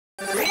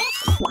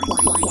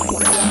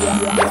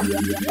Welcome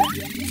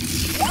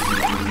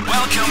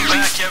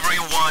back,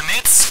 everyone.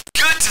 It's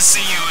good to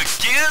see you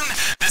again.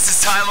 This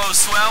is Tilo,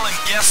 Swell, and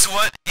guess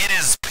what? It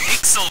is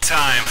pixel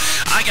time.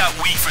 I got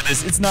weak for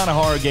this. It's not a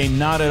horror game,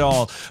 not at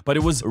all, but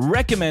it was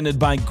recommended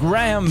by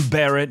Graham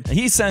Barrett.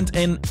 He sent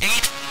an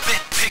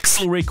 8-bit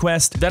pixel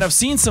request that I've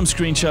seen some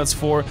screenshots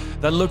for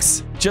that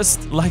looks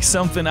just like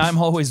something I'm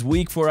always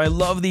weak for. I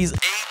love these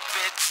 8-bit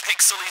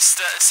pixely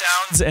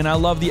sounds, and I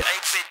love the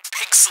 8-bit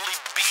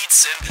pixely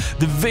beats and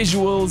the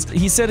visuals.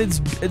 He said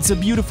it's a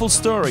beautiful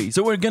story.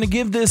 So we're gonna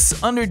give this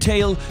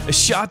Undertale a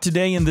shot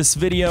today in this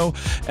video.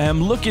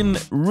 I'm looking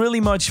really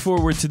much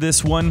forward to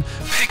this one.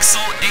 Pixel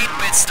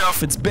 8-bit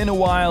stuff. It's been a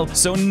while,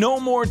 so no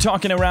more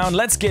talking around.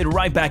 Let's get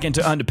right back into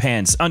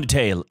Underpants,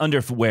 Undertale,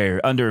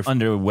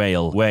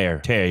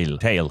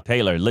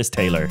 Taylor, Liz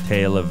Taylor,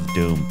 Tale of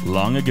Doom.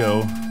 Long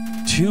ago,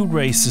 two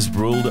races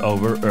ruled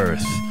over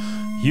Earth,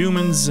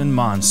 humans and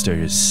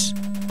monsters.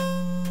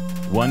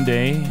 One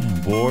day,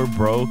 war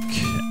broke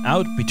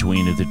out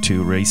between the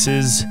two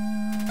races.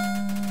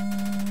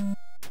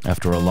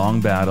 After a long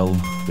battle,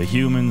 the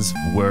humans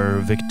were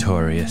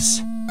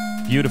victorious.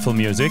 Beautiful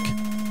music.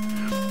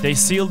 They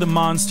sealed the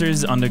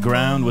monsters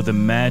underground with a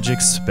magic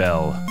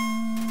spell.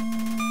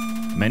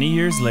 Many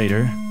years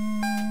later,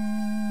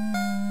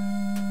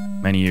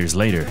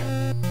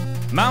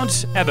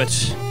 Mount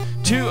Abbott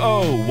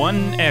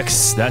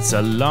 201X. That's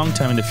a long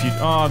time in the future.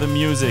 Oh, the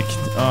music.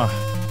 Oh,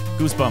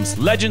 goosebumps.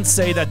 Legends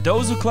say that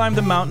those who climb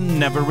the mountain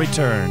never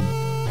return.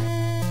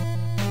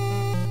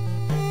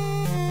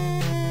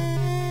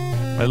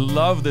 I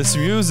love this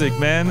music,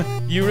 man.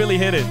 You really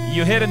hit it.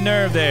 You hit a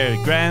nerve there,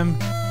 Graham.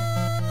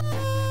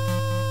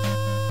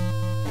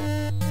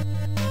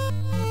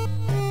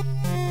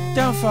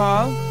 Don't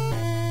fall.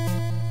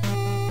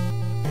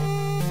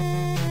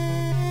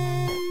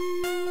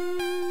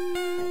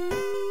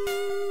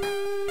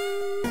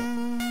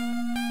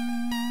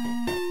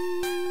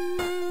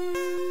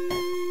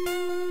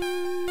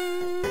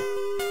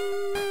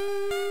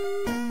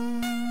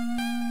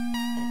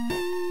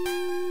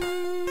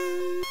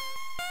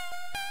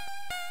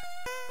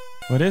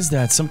 What is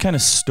that? Some kind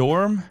of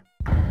storm?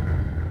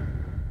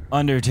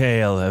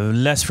 Undertale, a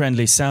less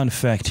friendly sound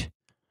effect.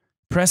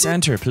 Press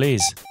enter,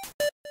 please.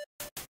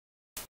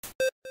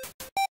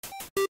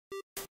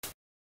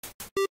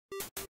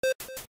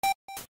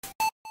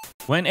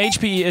 When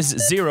HP is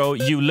 0,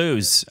 you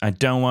lose. I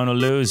don't want to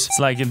lose. It's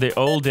like in the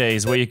old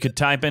days where you could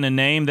type in a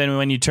name, then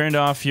when you turned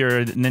off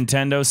your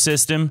Nintendo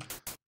system,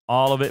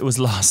 all of it was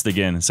lost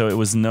again. So it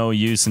was no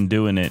use in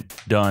doing it.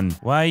 Done.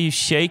 Why are you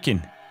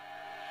shaking?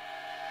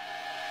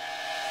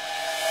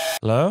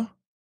 Hello?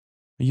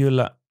 Are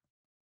you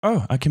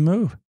oh, I can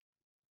move.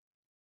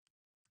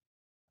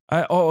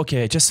 Oh,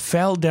 okay, I just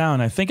fell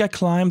down. I think I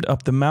climbed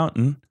up the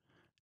mountain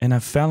and I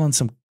fell on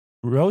some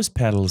rose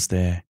petals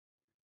there.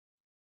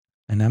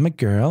 And I'm a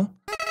girl.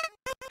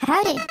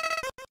 Howdy.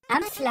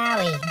 I'm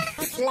Flowey.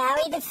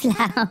 Flowey the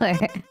flower.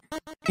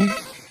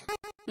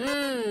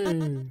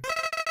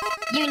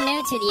 You're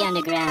new to the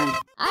underground,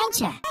 aren't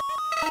you?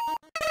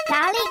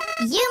 Dolly,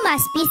 you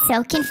must be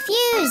so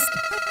confused.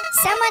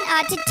 Someone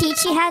ought to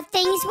teach you how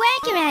things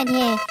work around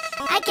here.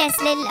 I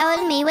guess little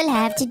old me will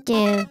have to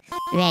do.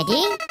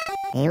 Ready?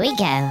 Here we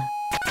go.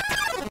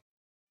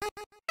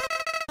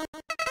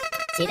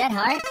 See that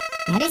heart?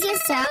 That is your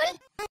soul.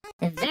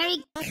 The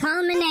very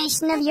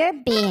culmination of your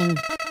being.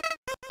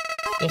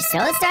 Your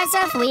soul starts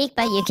off weak,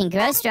 but you can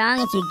grow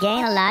strong if you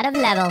gain a lot of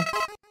level.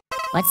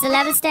 What's the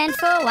level stand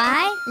for?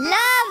 Why?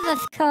 Love,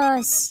 of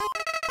course.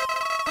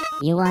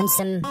 You want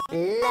some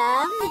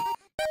love?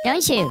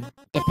 Don't you?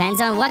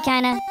 Depends on what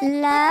kind of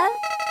love.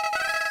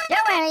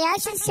 Don't worry, I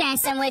shall share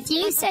some with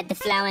you, said the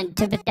flower and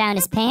took down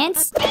his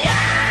pants.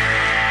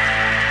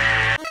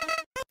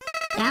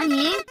 Down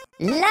here,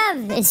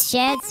 love is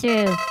shared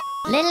through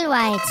little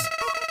white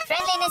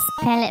friendliness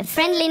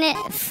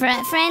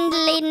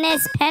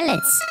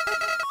pellets.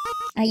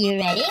 Are you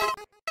ready?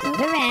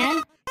 Move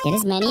around. Get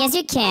as many as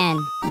you can.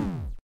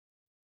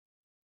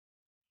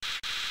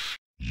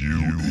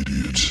 You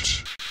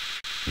idiot.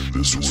 In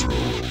this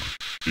world,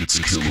 it's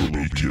kill or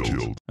be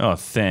killed. Oh,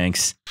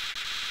 thanks.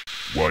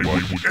 Why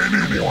would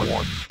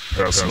anyone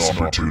pass an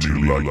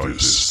opportunity like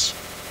this?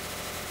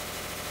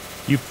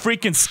 You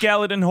freaking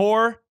skeleton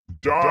whore!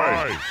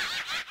 Die!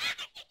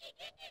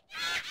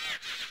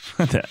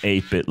 The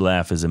 8-bit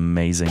laugh is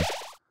amazing.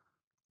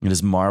 It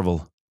is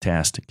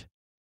marvel-tastic.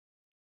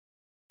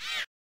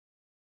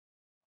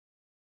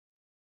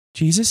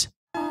 Jesus?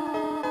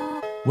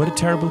 What a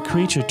terrible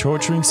creature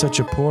torturing such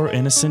a poor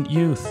innocent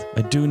youth.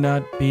 Do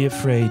not be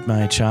afraid,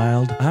 my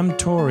child. I'm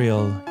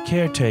Toriel,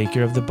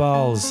 caretaker of the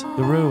balls,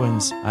 the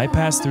ruins. I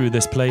pass through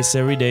this place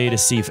every day to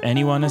see if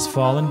anyone has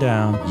fallen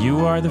down.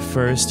 You are the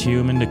first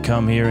human to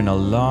come here in a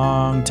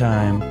long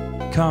time.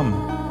 Come,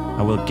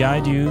 I will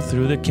guide you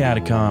through the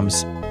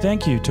catacombs.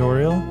 Thank you,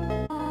 Toriel.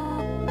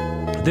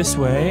 This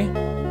way.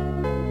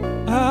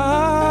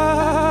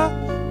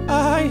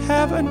 I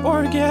have an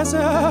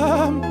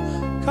orgasm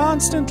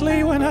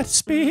constantly when I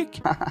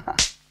speak.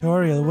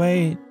 Toriel,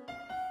 wait.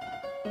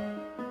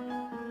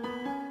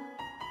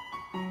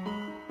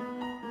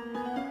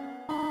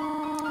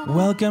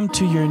 Welcome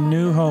to your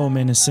new home,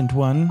 innocent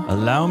one.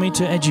 Allow me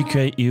to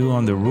educate you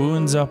on the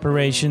ruins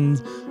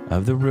operations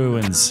of the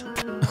ruins.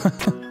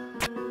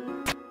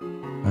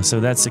 So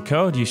that's the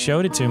code, you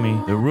showed it to me.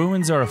 The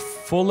ruins are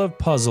full of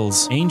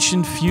puzzles,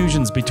 ancient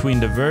fusions between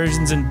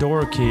diversions and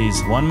door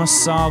keys. One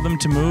must solve them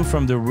to move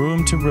from the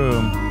room to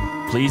room.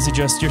 Please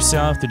adjust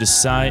yourself to the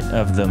sight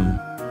of them.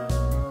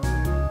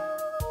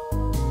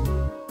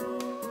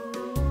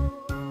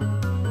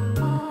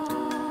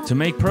 To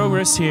make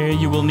progress here,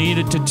 you will need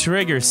it to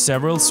trigger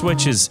several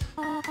switches.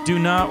 Do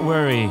not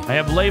worry, I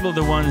have labeled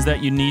the ones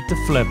that you need to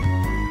flip.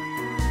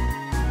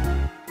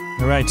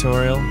 Alright,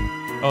 Toriel.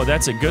 Oh,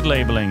 that's a good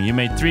labeling. You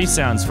made 3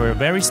 sounds for a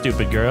very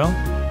stupid girl.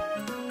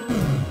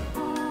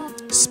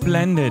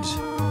 Splendid.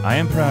 I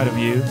am proud of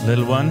you,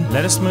 little one.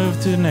 Let us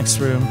move to the next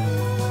room.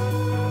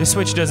 This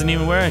switch doesn't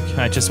even work.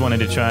 I just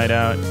wanted to try it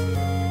out.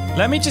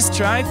 Let me just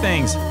try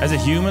things. As a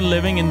human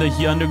living in the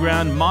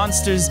underground,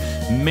 monsters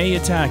may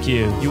attack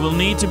you. You will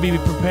need to be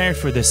prepared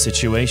for this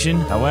situation.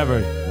 However,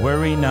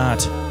 worry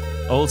not.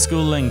 Old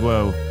school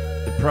lingo.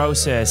 The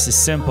process is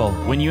simple.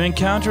 When you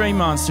encounter a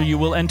monster, you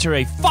will enter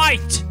a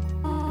fight!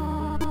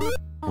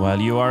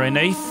 While you are in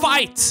a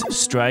fight,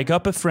 strike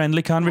up a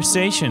friendly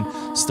conversation.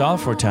 Stall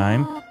for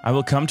time. I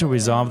will come to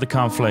resolve the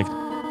conflict.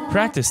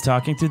 Practice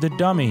talking to the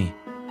dummy.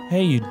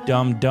 Hey, you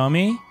dumb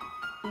dummy.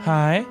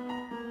 Hi.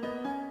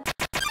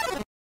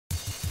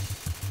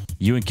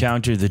 You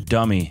encounter the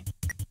dummy.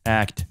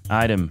 Act,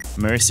 item,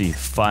 mercy,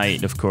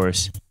 fight, of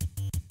course.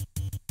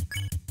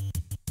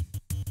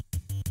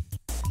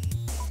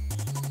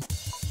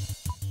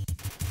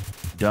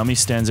 Dummy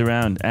stands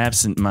around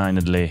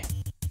absent-mindedly.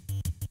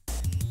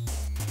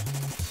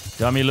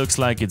 Dummy looks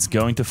like it's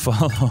going to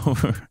fall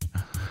over.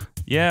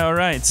 Yeah,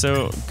 alright,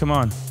 so come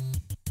on.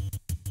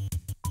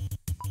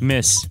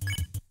 Miss.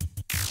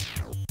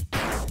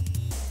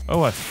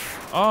 Oh,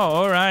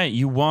 alright,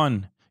 you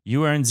won.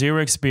 You earned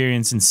 0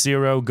 experience and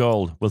 0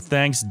 gold. Well,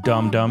 thanks,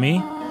 dumb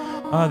dummy.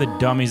 Oh, the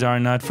dummies are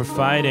not for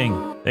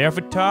fighting. They are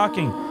for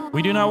talking.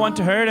 We do not want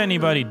to hurt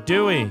anybody,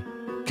 do we?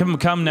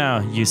 Come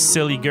now, you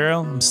silly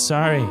girl. I'm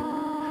sorry.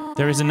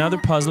 There is another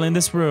puzzle in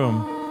this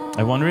room.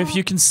 I wonder if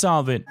you can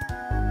solve it.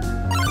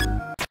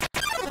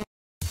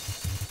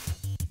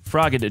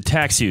 Frog, it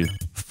attacks you.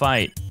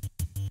 Fight.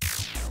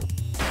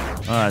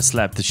 Oh, I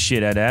slapped the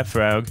shit out of that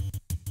frog.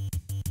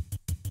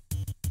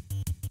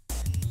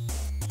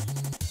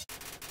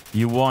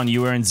 You won.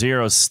 You earned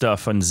 0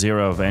 stuff and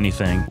 0 of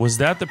anything. Was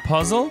that the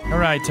puzzle?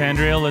 Alright,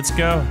 Tandriel, let's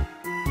go.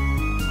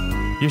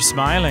 You're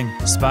smiling.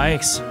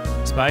 Spikes.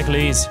 Spike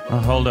Lee's. Oh,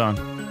 hold on.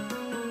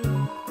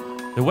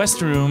 The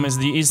western room is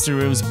the eastern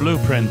room's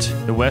blueprint.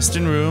 The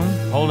western room.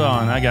 Hold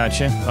on, I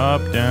gotcha.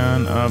 Up,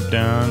 down,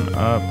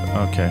 up.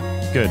 Okay,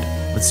 good.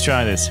 Let's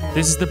try this.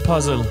 This is the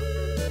puzzle.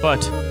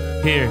 But,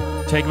 here,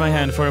 take my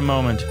hand for a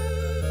moment.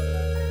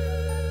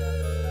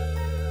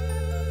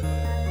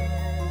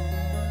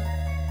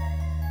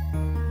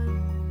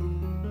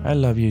 I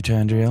love you,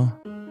 Tandriel.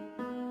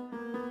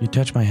 You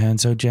touch my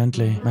hand so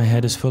gently. My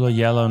head is full of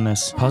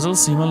yellowness.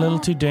 Puzzles seem a little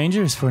too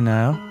dangerous for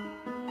now.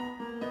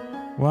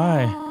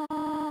 Why?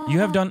 You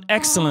have done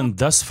excellent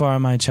thus far,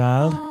 my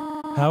child.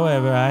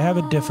 However, I have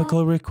a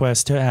difficult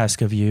request to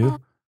ask of you.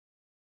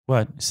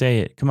 What? Say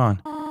it. Come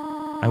on.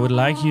 I would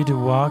like you to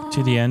walk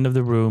to the end of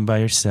the room by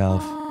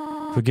yourself.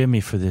 Forgive me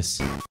for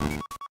this.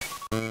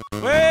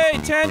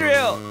 Wait,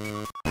 Tandriel!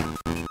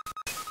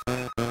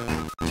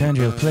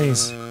 Tandriel,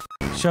 please.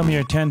 Show me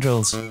your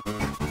tendrils.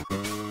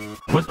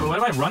 What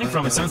am I running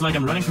from? It sounds like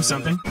I'm running from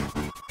something.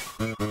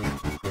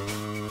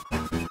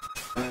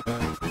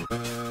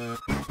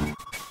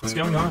 What's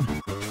going on?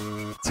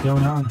 What's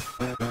going on?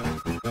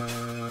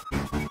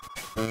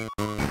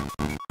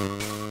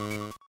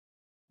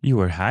 You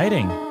were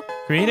hiding.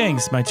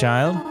 Greetings, my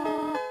child.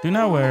 Do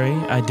not worry,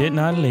 I did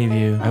not leave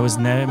you. I was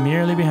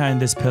merely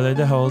behind this pillar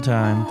the whole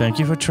time. Thank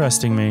you for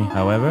trusting me.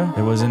 However,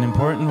 there was an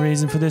important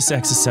reason for this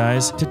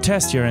exercise, to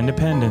test your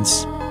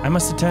independence. I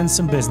must attend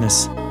some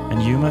business,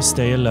 and you must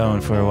stay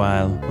alone for a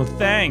while. Well,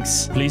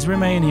 thanks. Please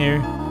remain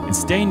here.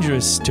 It's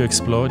dangerous to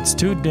explore. It's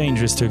too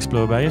dangerous to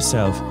explore by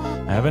yourself.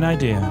 I have an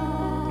idea.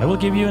 I will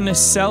give you a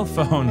cell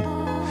phone.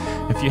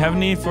 If you have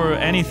need for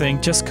anything,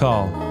 just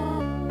call.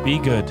 Be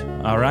good,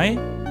 alright?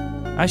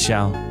 I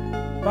shall.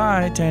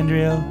 Bye,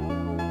 Tandriel.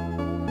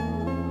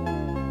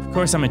 Of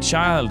course, I'm a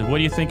child. What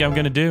do you think I'm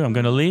gonna do? I'm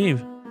gonna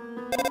leave.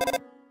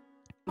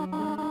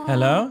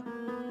 Hello?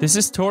 This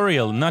is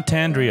Toriel, not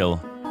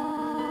Tandriel.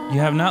 You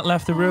have not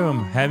left the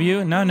room, have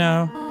you? No.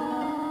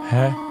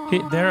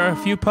 There are a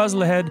few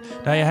puzzles ahead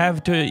that I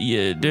have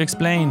to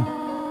explain.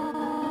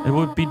 It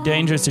would be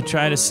dangerous to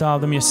try to solve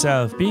them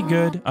yourself. Be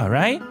good,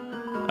 alright?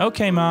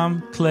 Okay,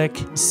 Mom. Click.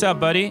 Sup,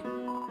 buddy?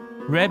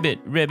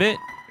 Ribbit.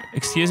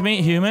 Excuse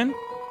me, human?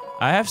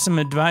 I have some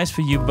advice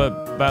for you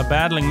about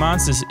battling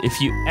monsters. If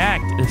you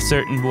act a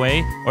certain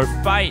way or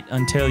fight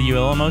until you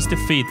almost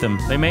defeat them,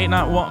 they might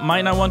not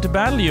want to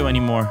battle you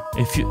anymore.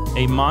 If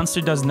a monster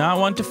does not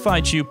want to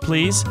fight you,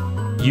 please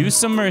use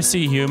some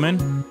mercy,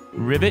 human.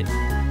 Ribbit.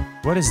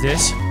 What is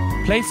this?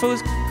 Playful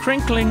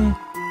crinkling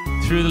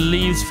through the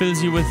leaves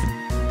fills you with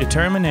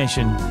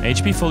Determination.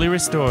 HP fully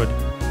restored.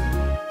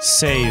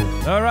 Save.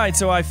 Alright,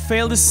 so I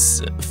failed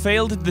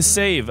the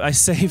save. I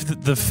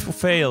saved the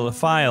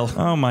file.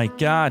 Oh my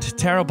god.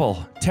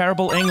 Terrible.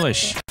 Terrible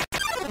English.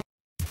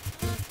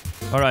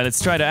 Alright,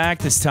 let's try to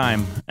act this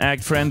time.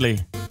 Act friendly.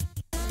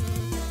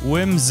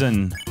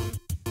 Whimsun.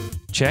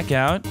 Check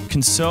out.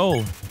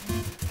 Console.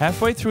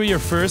 Halfway through your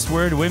first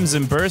word,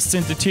 Whimsun bursts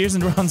into tears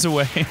and runs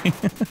away.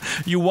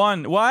 You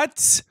won.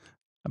 What?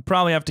 I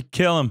probably have to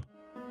kill him.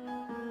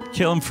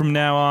 Kill him from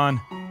now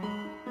on.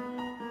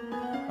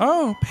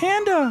 Oh,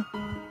 Panda!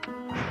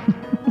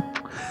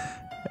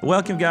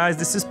 Welcome, guys.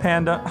 This is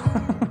Panda.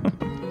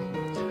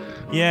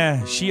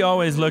 Yeah, she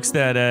always looks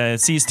that,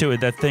 sees to it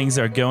that things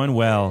are going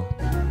well.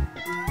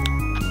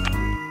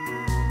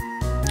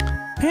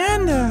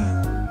 Panda!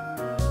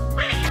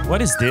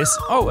 What is this?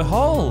 Oh, a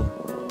hole!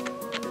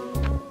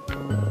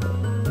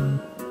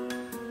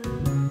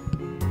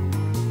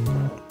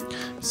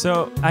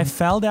 So, I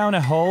fell down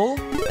a hole?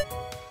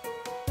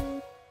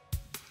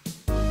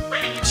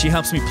 She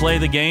helps me play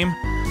the game,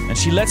 and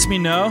she lets me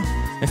know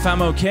if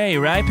I'm okay,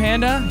 right,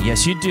 Panda?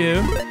 Yes, you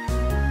do.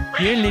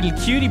 You're a little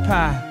cutie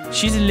pie.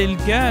 She's a little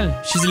girl.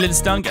 She's a little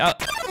stunk.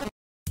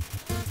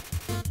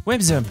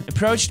 Whimsun,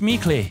 approached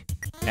meekly.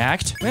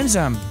 Act.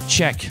 Whimsun,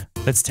 check.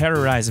 Let's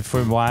terrorize it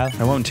for a while.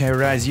 I won't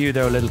terrorize you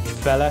though, little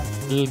fella,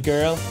 little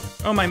girl.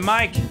 Oh, my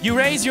mic. You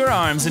raise your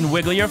arms and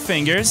wiggle your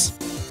fingers.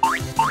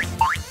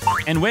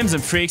 And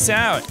Whimsun freaks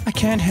out. I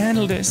can't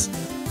handle this.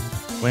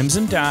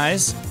 Whimsun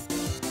dies.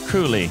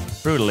 Cruelly.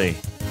 Brutally.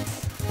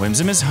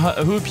 Whimsun is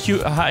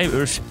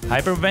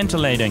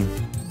hyperventilating.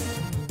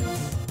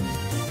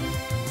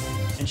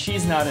 And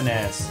she's not an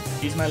ass.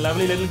 She's my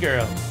lovely little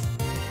girl.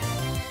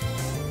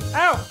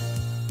 Ow!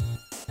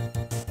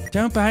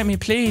 Don't bite me,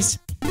 please.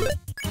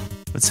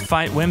 Let's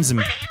fight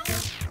Whimsun.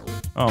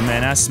 Oh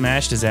man, I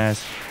smashed his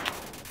ass.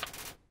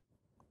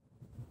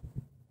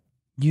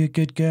 You a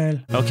good girl.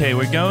 Okay,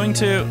 we're going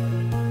to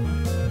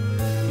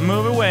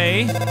move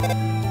away.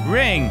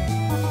 Ring.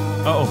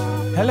 Uh oh.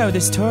 Hello,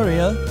 this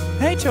Toriel.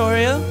 Hey,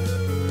 Toriel.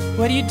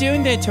 What are you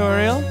doing there,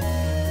 Toriel?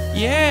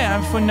 Yeah,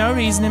 I'm for no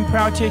reason in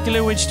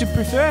particular which to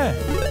prefer.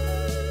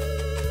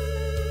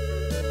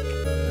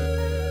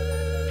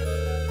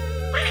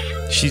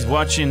 She's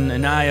watching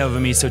an eye over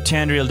me so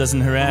Tandriel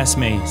doesn't harass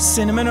me.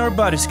 Cinnamon or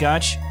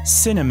butterscotch?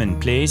 Cinnamon,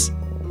 please.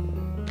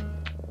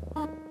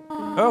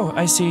 Oh,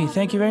 I see.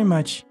 Thank you very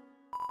much.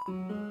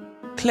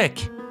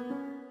 Click.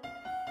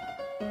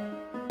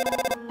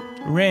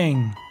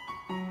 Ring.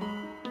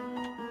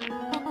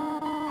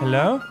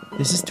 Hello?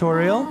 This is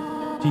Toriel?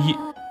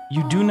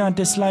 You do not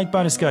dislike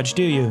butterscotch,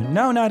 do you?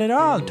 No, not at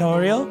all,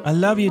 Toriel. I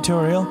love you,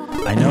 Toriel.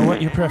 I know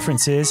what your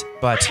preference is,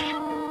 but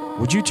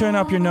would you turn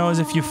up your nose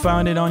if you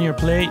found it on your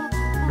plate?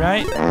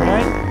 Right?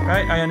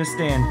 I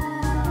understand.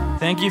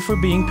 Thank you for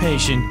being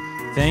patient.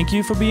 Thank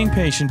you for being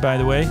patient, by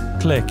the way.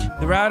 Click.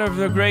 They're out of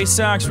the gray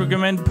socks.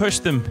 Recommend push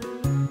them.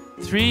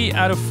 3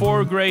 out of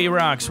 4 gray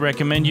rocks.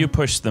 Recommend you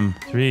push them.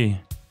 3.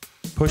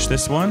 Push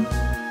this one.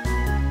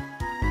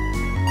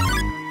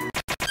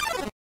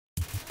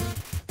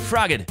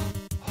 Frogget.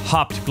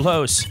 Hopped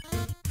close.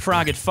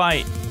 Frogget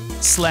fight.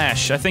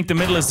 Slash. I think the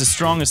middle is the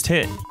strongest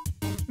hit.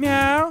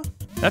 Meow.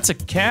 That's a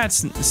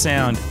cat's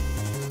sound.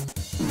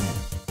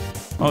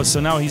 Oh,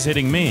 so now he's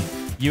hitting me.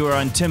 You are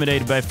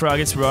intimidated by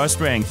Frogget's raw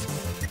strength.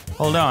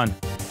 Hold on.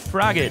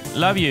 Frogget,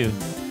 love you.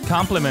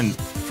 Compliment.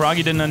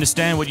 Froggy didn't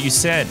understand what you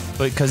said,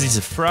 but because he's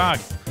a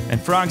frog.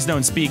 And frogs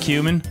don't speak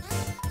human.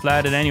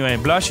 Flattered anyway.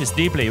 Blushes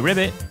deeply.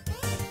 Ribbit.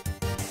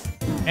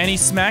 And he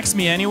smacks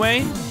me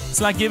anyway? It's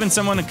like giving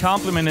someone a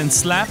compliment and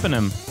slapping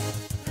him.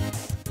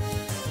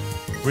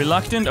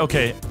 Reluctant?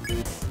 Okay.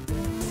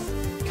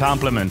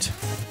 Compliment.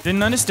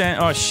 Didn't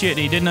understand. Oh shit,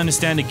 he didn't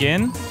understand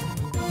again?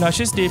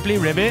 Blushes deeply.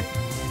 Ribbit.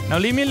 Now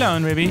leave me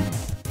alone, Ribby.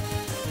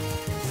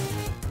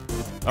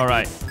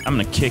 Alright, I'm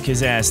gonna kick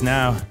his ass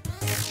now.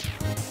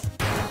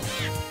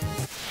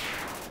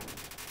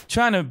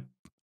 Trying to...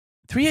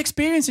 3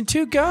 experience and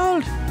 2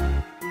 gold!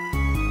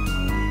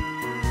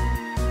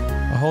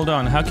 Oh, hold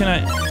on, how can I...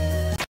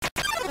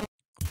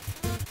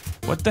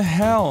 What the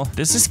hell?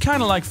 This is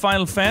kind of like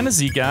Final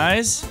Fantasy,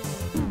 guys.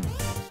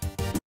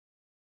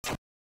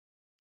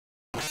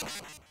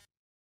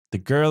 The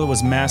girl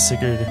was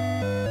massacred.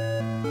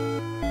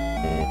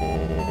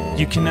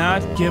 You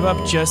cannot give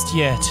up just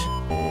yet.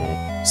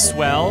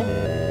 Swell,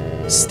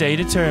 stay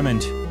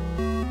determined.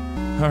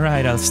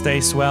 Alright, I'll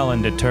stay swell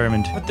and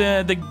determined.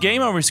 But the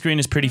game over screen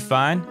is pretty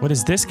fine. What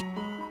is this?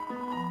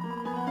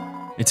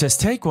 It says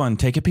take one,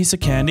 take a piece of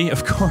candy.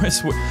 Of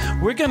course,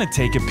 we're gonna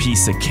take a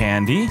piece of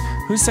candy.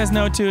 Who says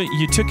no to it?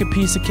 You took a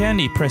piece of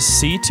candy. Press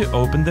C to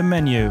open the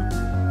menu.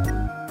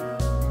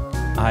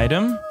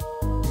 Item.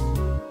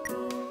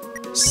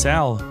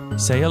 Sell.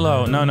 Say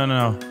hello.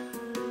 No.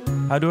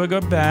 How do I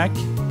go back?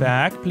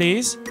 Back,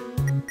 please.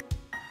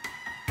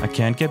 I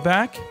can't get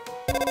back.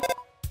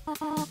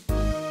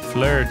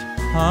 Flirt.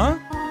 Huh?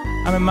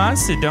 I'm a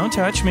monster, don't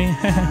touch me.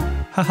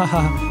 Ha ha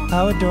ha,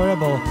 how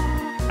adorable.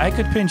 I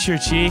could pinch your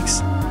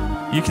cheeks.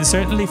 You can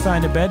certainly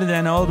find it better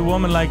than an old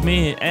woman like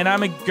me. And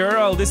I'm a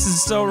girl. This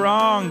is so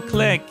wrong.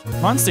 Click.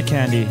 Monster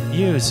candy.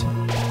 Use.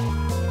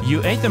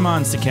 You ate the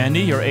monster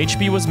candy. Your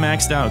HP was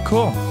maxed out.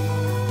 Cool.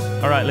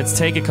 Alright, let's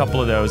take a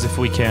couple of those if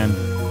we can.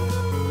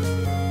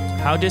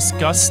 How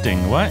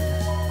disgusting. What?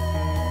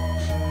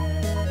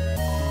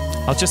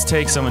 I'll just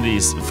take some of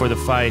these for the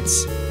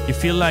fights. You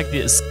feel like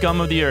the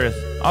scum of the earth.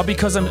 Oh,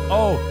 because I'm...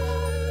 Oh!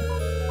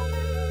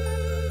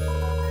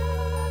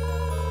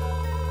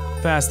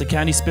 Fast, the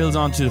candy spills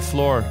onto the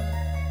floor.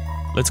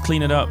 Let's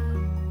clean it up.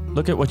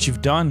 Look at what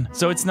you've done.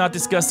 So it's not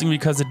disgusting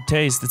because it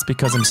tastes, it's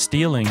because I'm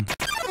stealing.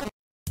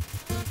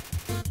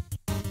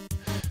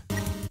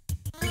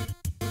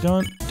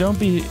 Don't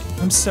be...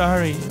 I'm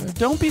sorry.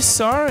 Don't be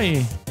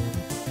sorry.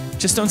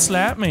 Just don't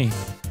slap me.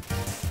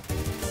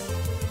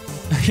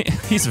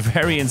 He's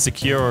very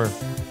insecure.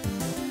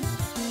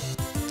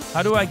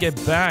 How do I get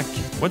back?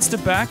 What's the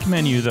back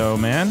menu though,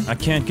 man? I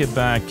can't get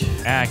back.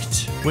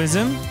 Act.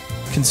 Wisdom?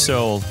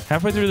 Console.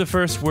 Halfway through the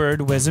first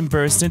word, Wisdom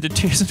bursts into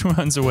tears and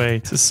runs away.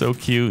 This is so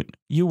cute.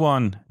 You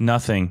won.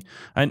 Nothing.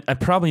 I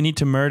probably need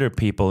to murder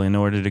people in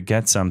order to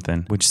get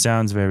something, which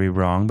sounds very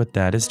wrong, but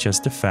that is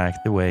just a fact,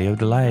 the way of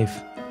the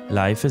life.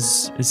 Life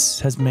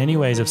has many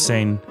ways of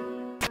saying.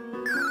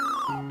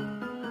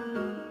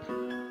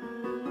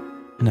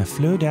 And I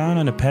flew down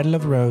on a petal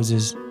of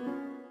roses.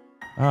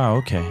 Oh,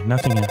 okay.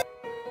 Nothing.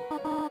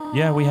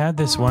 Yeah, we had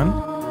this one.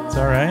 It's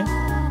alright.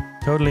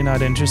 Totally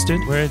not interested.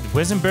 Where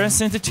Wisdom bursts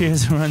into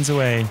tears and runs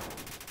away.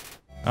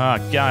 Oh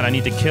god, I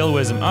need to kill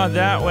Wisdom. Oh,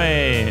 that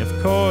way.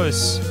 Of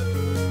course.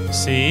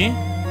 See?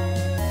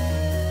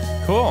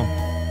 Cool.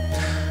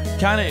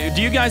 Kinda,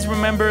 do you guys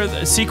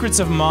remember Secrets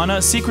of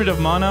Mana? Secret of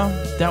Mana?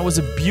 That was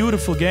a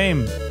beautiful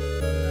game.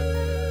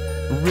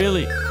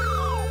 Really.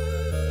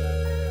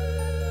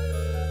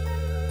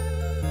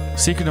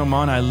 Secret of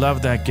Mana, I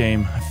love that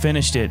game. I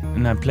finished it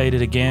and I played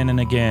it again and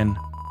again.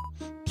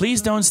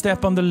 Please don't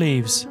step on the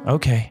leaves.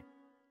 Okay.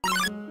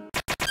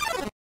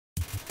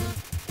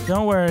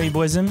 Don't worry,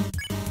 Wisdom.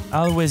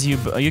 I'll whiz you,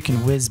 you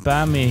can whiz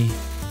by me.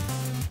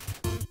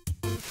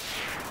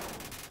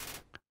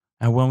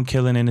 I won't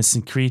kill an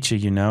innocent creature,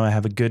 you know. I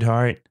have a good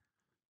heart.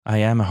 I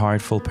am a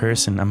heartful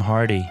person. I'm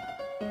hardy.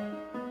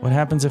 What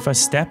happens if I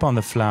step on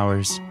the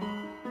flowers?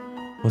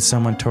 Will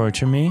someone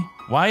torture me?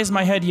 Why is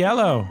my head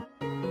yellow?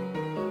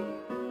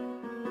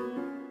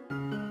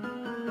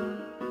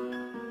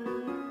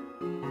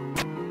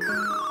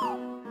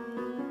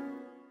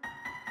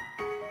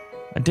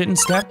 I didn't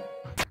step.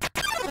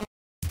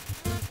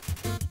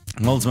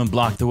 Moldsman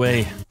blocked the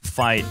way.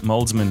 Fight,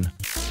 Moldsman.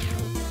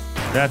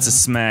 That's a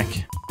smack.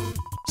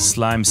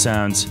 Slime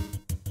sounds.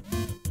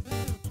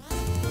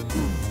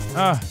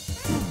 Ah.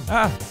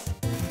 Ah.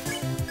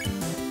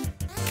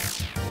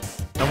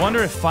 I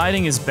wonder if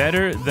fighting is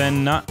better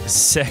than not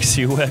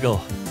sexy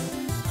wiggle.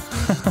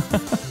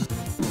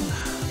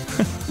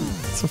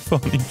 It's a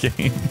funny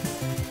game.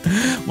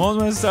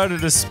 Moldsman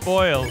started to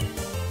spoil.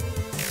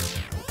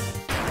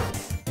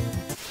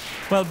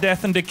 Well,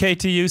 death and decay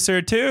to you,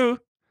 sir, too.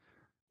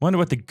 Wonder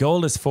what the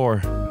gold is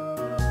for.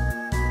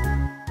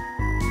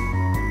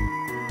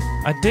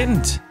 I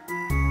didn't.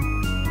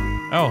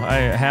 Oh, I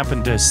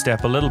happened to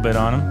step a little bit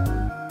on him.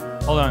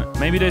 Hold on,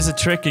 maybe there's a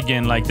trick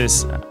again like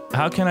this.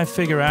 How can I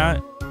figure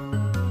out?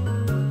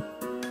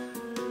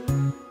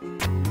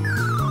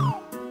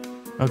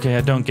 Okay,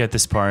 I don't get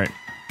this part.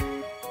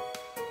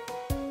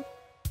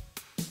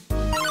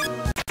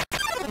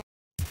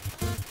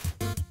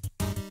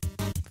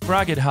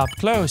 Frogget hop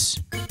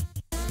close.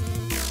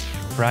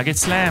 Frogget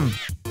slam.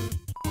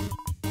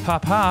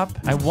 Hop hop.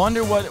 I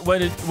wonder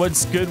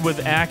what's good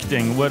with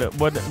acting. What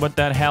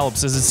that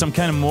helps. Is it some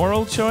kind of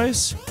moral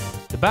choice?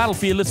 The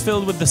battlefield is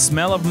filled with the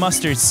smell of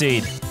mustard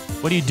seed.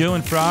 What are you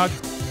doing, frog?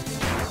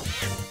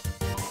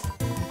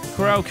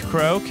 Croak,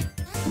 croak.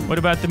 What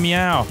about the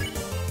meow?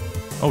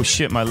 Oh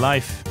shit, my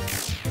life.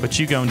 But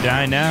you gonna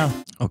die now.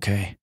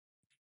 Okay.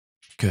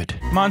 Good.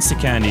 Monster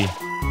candy.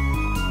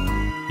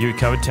 You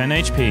recovered 10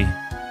 HP.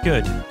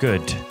 Good,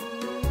 good.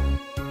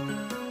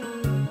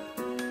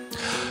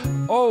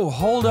 Oh,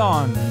 hold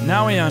on.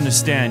 Now I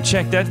understand.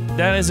 Check,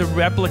 that is a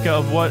replica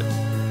of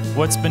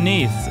what's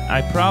beneath.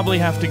 I probably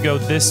have to go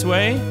this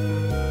way.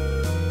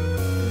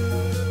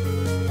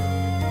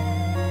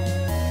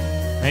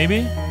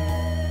 Maybe?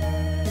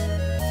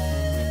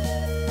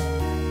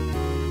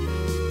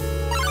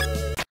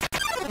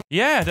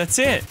 Yeah, that's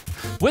it.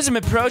 Wisdom,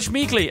 approach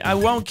meekly. I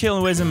won't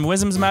kill Wisdom.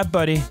 Wisdom's my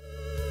buddy.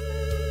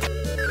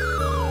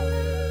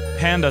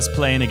 Panda's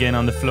playing again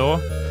on the floor.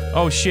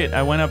 Oh shit,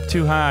 I went up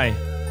too high.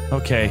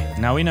 Okay,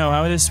 now we know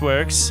how this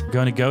works.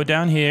 Gonna go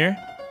down here.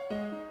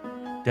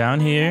 Down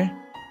here.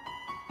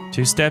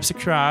 2 steps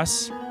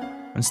across.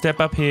 1 step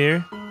up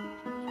here.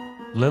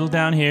 A little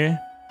down here.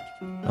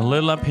 A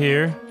little up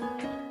here.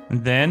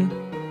 And then...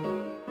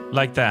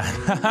 like that.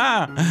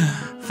 Haha!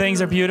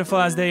 Things are beautiful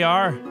as they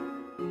are.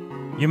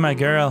 You're my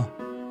girl.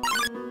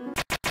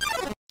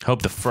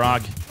 Hope the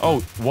frog...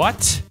 Oh,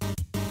 what?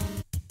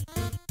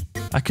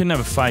 I could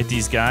never fight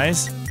these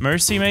guys.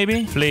 Mercy,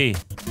 maybe? Flee.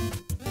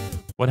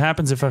 What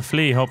happens if I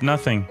flee? Hope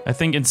nothing. I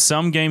think in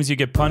some games you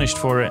get punished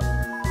for it.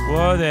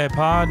 Whoa there,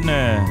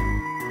 partner.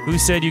 Who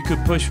said you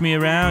could push me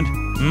around?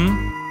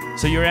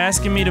 So you're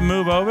asking me to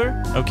move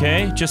over?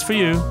 Okay, just for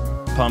you,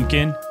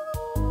 pumpkin.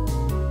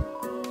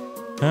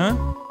 Huh?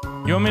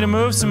 You want me to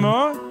move some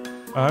more?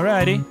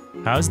 Alrighty.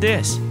 How's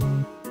this?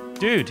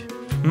 Dude.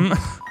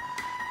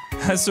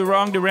 That's the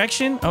wrong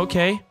direction?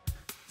 Okay.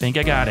 Think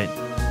I got it.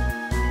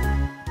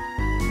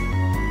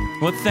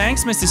 Well,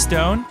 thanks, Mr.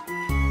 Stone.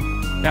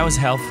 That was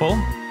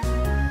helpful.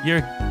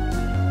 You're...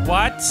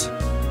 What?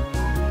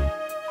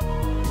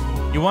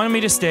 You wanted me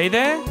to stay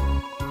there?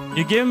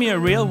 You're giving me a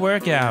real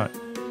workout.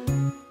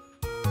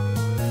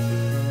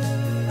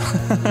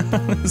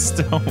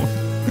 Stone.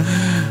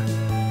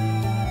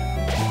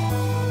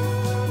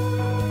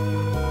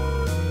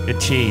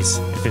 Good cheese.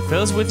 If it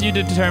fills with your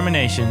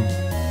determination.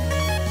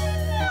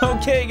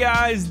 Okay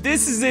guys,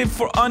 this is it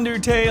for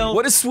Undertale.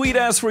 What a sweet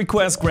ass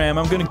request, Graham.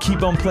 I'm gonna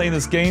keep on playing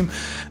this game.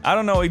 I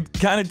don't know, it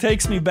kind of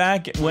takes me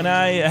back when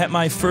I had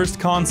my first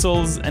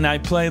consoles and I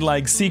played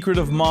like Secret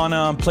of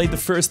Mana, played the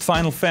first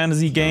Final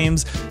Fantasy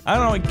games. I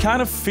don't know, it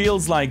kind of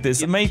feels like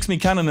this. It makes me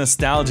kind of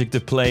nostalgic to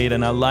play it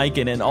and I like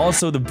it. And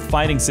also the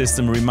fighting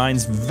system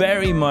reminds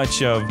very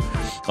much of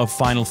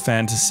Final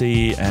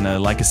Fantasy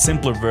and like a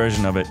simpler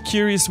version of it.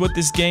 Curious what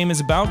this game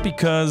is about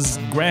because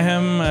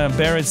Graham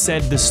Barrett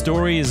said the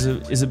story is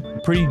a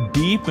pretty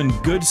deep and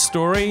good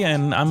story,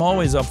 and I'm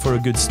always up for a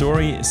good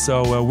story,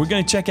 so we're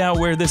gonna check out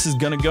where this is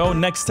gonna go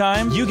next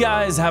time. You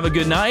guys have a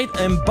good night,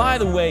 and by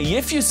the way,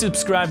 if you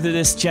subscribe to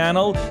this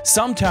channel,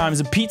 sometimes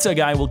a pizza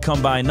guy will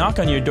come by, knock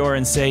on your door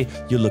and say,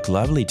 "You look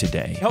lovely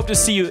today." Hope to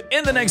see you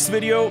in the next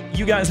video.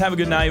 You guys have a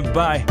good night.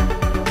 Bye.